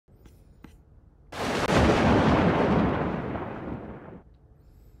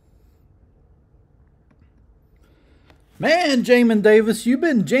Man, Jamin Davis, you've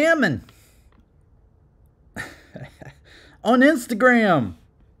been jamming on Instagram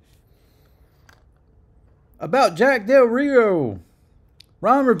about Jack Del Rio,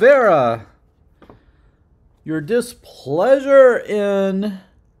 Ron Rivera, your displeasure in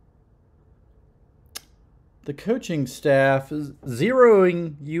the coaching staff is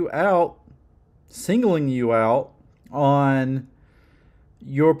zeroing you out, singling you out on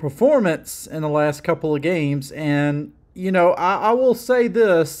your performance in the last couple of games. And, I will say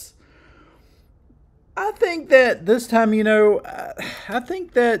this. I think that this time, I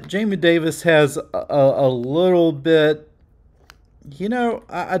think that Jamie Davis has a little bit,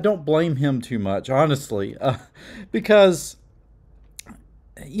 I don't blame him too much, honestly, because,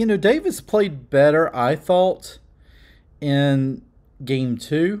 Davis played better, I thought, in game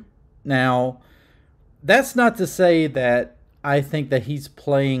two. Now, that's not to say that I think that he's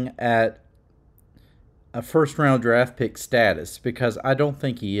playing at a first round draft pick status, because I don't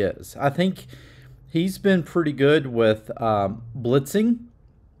think he is. I think he's been pretty good with blitzing.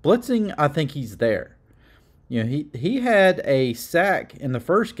 Blitzing, I think he's there. He had a sack in the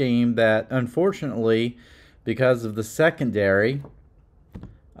first game that, unfortunately, because of the secondary,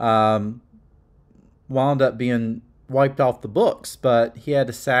 wound up being wiped off the books. But he had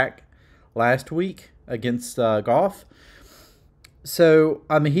a sack last week against Goff. So,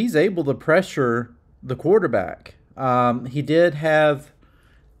 he's able to pressure the quarterback. He did go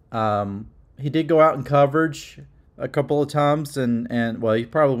out in coverage a couple of times, and well, he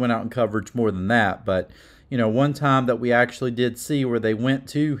probably went out in coverage more than that. But one time that we actually did see where they went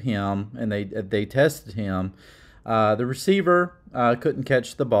to him and they tested him, the receiver couldn't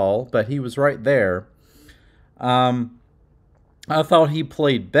catch the ball, but he was right there. I thought he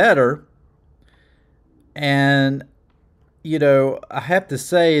played better, and I have to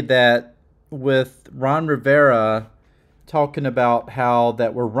say that with Ron Rivera talking about how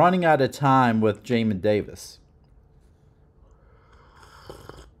that we're running out of time with Jamin Davis.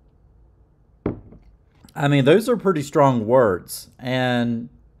 Those are pretty strong words, and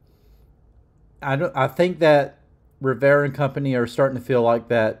I think that Rivera and company are starting to feel like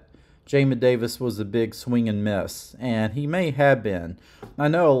that Jamin Davis was a big swing and miss, and he may have been. I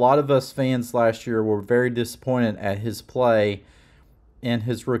know a lot of us fans last year were very disappointed at his play in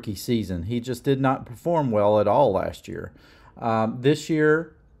his rookie season. He just did not perform well at all last year. This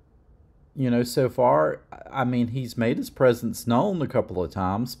year, so far, he's made his presence known a couple of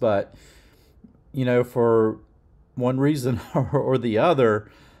times, but, for one reason or the other,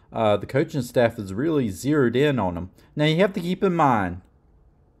 the coaching staff has really zeroed in on him. Now, you have to keep in mind,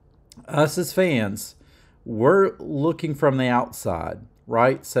 us as fans, we're looking from the outside,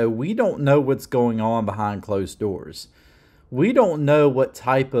 right? So we don't know what's going on behind closed doors. We don't know what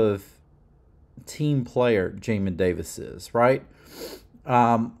type of team player Jamin Davis is, right?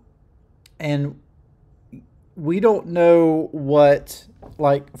 And we don't know what,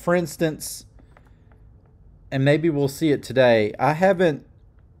 like, for instance, and maybe we'll see it today, I haven't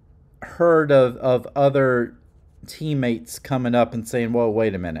heard of other teammates coming up and saying, well,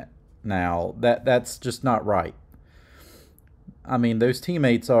 wait a minute. Now, that's just not right. Those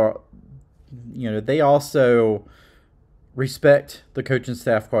teammates are, they also respect the coaching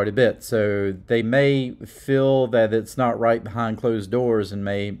staff quite a bit. So they may feel that it's not right behind closed doors and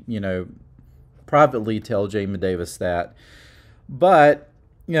may, privately tell Jamin Davis that. But,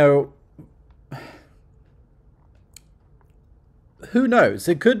 who knows?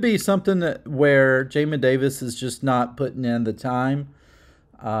 It could be something where Jamin Davis is just not putting in the time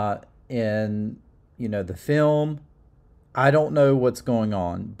in, the film. I don't know what's going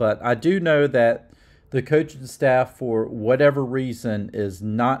on, but I do know that the coaching staff, for whatever reason, is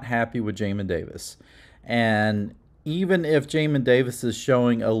not happy with Jamin Davis. And even if Jamin Davis is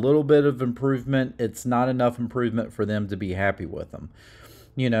showing a little bit of improvement, it's not enough improvement for them to be happy with him.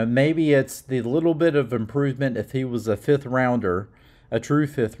 Maybe it's the little bit of improvement if he was a fifth rounder, a true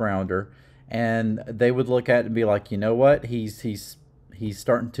fifth rounder, and they would look at it and be like, you know what, he's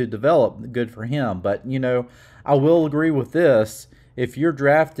starting to develop. Good for him. But, I will agree with this. If you're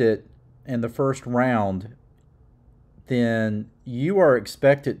drafted in the first round, then you are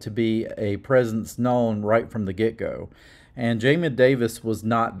expected to be a presence known right from the get-go. And Jamin Davis was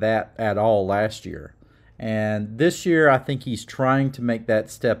not that at all last year. And this year, I think he's trying to make that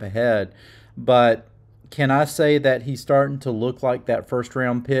step ahead. But can I say that he's starting to look like that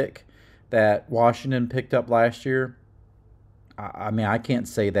first-round pick that Washington picked up last year? I can't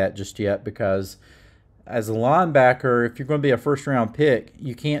say that just yet, because as a linebacker, if you're going to be a first-round pick,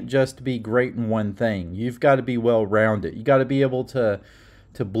 you can't just be great in one thing. You've got to be well-rounded. You got to be able to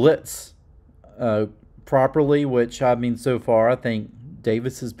blitz properly, which I mean, so far I think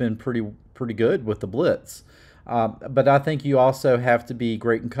Davis has been pretty good with the blitz. But I think you also have to be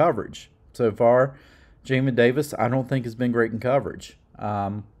great in coverage. So far, Jamin Davis, I don't think has been great in coverage.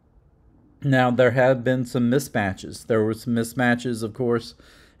 Now, there have been some mismatches. There were some mismatches, of course,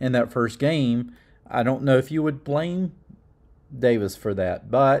 in that first game. I don't know if you would blame Davis for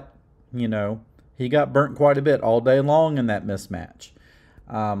that, but, he got burnt quite a bit all day long in that mismatch.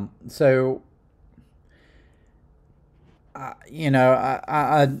 So,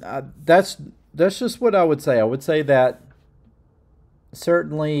 that's just what I would say. I would say that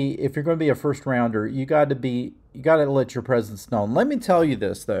certainly, if you're going to be a first rounder, you got to let your presence known. Let me tell you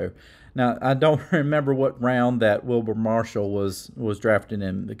this though. Now, I don't remember what round that Wilbur Marshall was drafted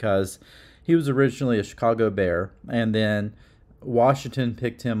in, because he was originally a Chicago Bear, and then Washington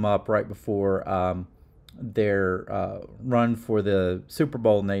picked him up right before their run for the Super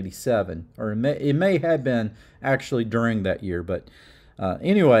Bowl in '87, or it may have been actually during that year. But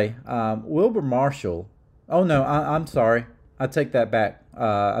anyway, Wilbur Marshall. Oh no, I'm sorry. I take that back.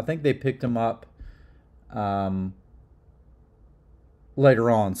 I think they picked him up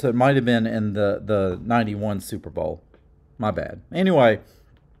later on, so it might have been in the '91 Super Bowl. My bad. Anyway,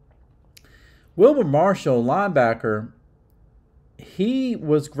 Wilbur Marshall, linebacker, he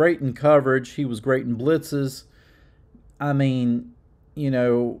was great in coverage. He was great in blitzes. I mean, he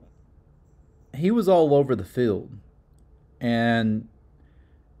was all over the field, and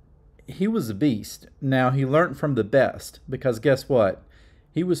he was a beast. Now, he learned from the best, because guess what?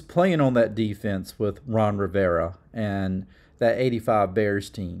 He was playing on that defense with Ron Rivera and that '85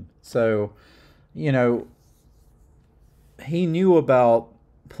 Bears team. So, he knew about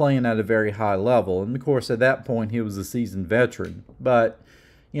playing at a very high level. And, of course, at that point, he was a seasoned veteran. But,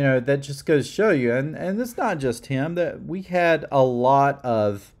 that just goes to show you. And it's not just him. That we had a lot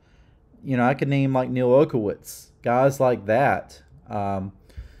of, I could name like Neil Okowitz, guys like that,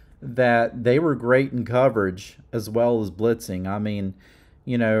 that they were great in coverage as well as blitzing. I mean,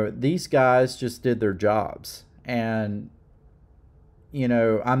 these guys just did their jobs. And,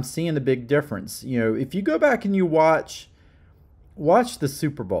 I'm seeing a big difference. If you go back and you watch the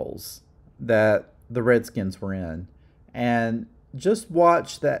Super Bowls that the Redskins were in, and just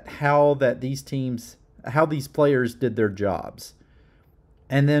watch how these players did their jobs,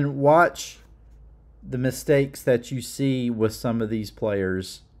 and then watch the mistakes that you see with some of these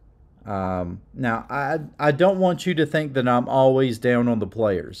players. Now, I don't want you to think that I'm always down on the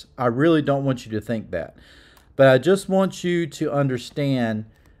players. I really don't want you to think that. But I just want you to understand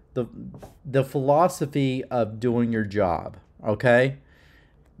the philosophy of doing your job, okay?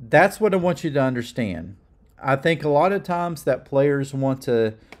 That's what I want you to understand. I think a lot of times that players want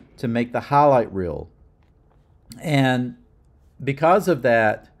to make the highlight reel. And because of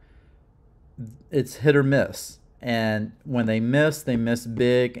that, it's hit or miss. And when they miss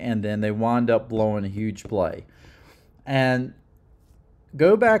big, and then they wind up blowing a huge play. And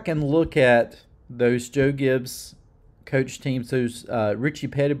go back and look at those Joe Gibbs coach teams, those Richie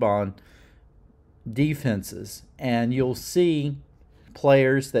Pettibon defenses, and you'll see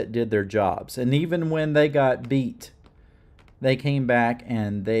players that did their jobs. And even when they got beat, they came back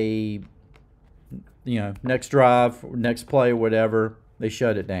and they, next drive, next play, whatever, they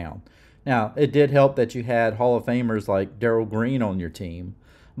shut it down. Now, it did help that you had Hall of Famers like Darryl Green on your team,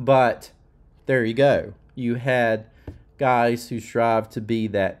 but there you go. You had guys who strive to be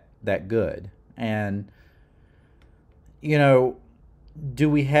that good. And, do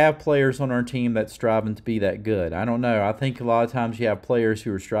we have players on our team that's striving to be that good? I don't know. I think a lot of times you have players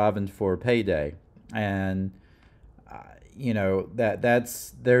who are striving for a payday, and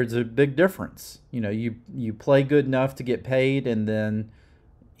there's a big difference. You play good enough to get paid, and then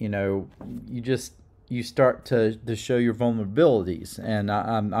you start to show your vulnerabilities, and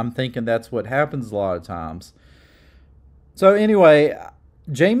I'm thinking that's what happens a lot of times. So anyway,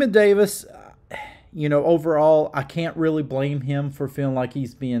 Jamin Davis, overall, I can't really blame him for feeling like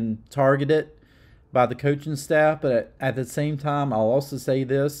he's being targeted by the coaching staff. But at the same time, I'll also say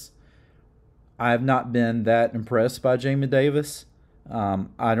this. I have not been that impressed by Jamin Davis.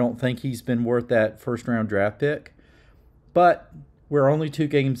 I don't think he's been worth that first-round draft pick. But we're only 2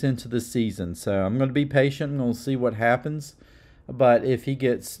 games into the season, so I'm going to be patient. I'm going to see what happens. But if he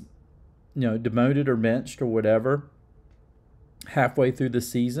gets, demoted or benched or whatever halfway through the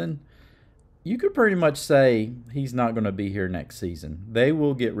season, you could pretty much say he's not going to be here next season. They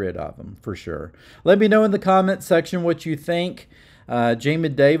will get rid of him for sure. Let me know in the comment section what you think.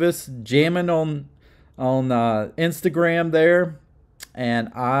 Jamin Davis, Jammin on Instagram there. And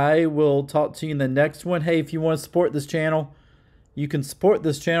I will talk to you in the next one. Hey, if you want to support this channel, You can support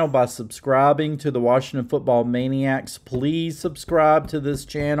this channel by subscribing to the Washington Football Maniacs. Please subscribe to this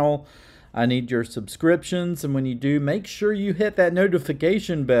channel. I need your subscriptions, and when you do, make sure you hit that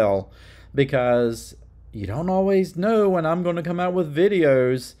notification bell, because you don't always know when I'm going to come out with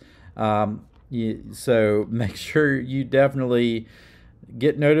videos. So make sure you definitely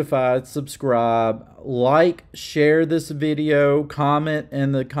get notified, subscribe, like, share this video, comment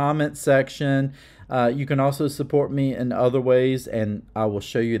in the comment section. You can also support me in other ways, and I will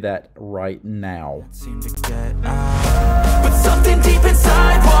show you that right now. But something deep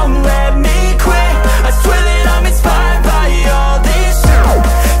inside won't let me quit. I swear that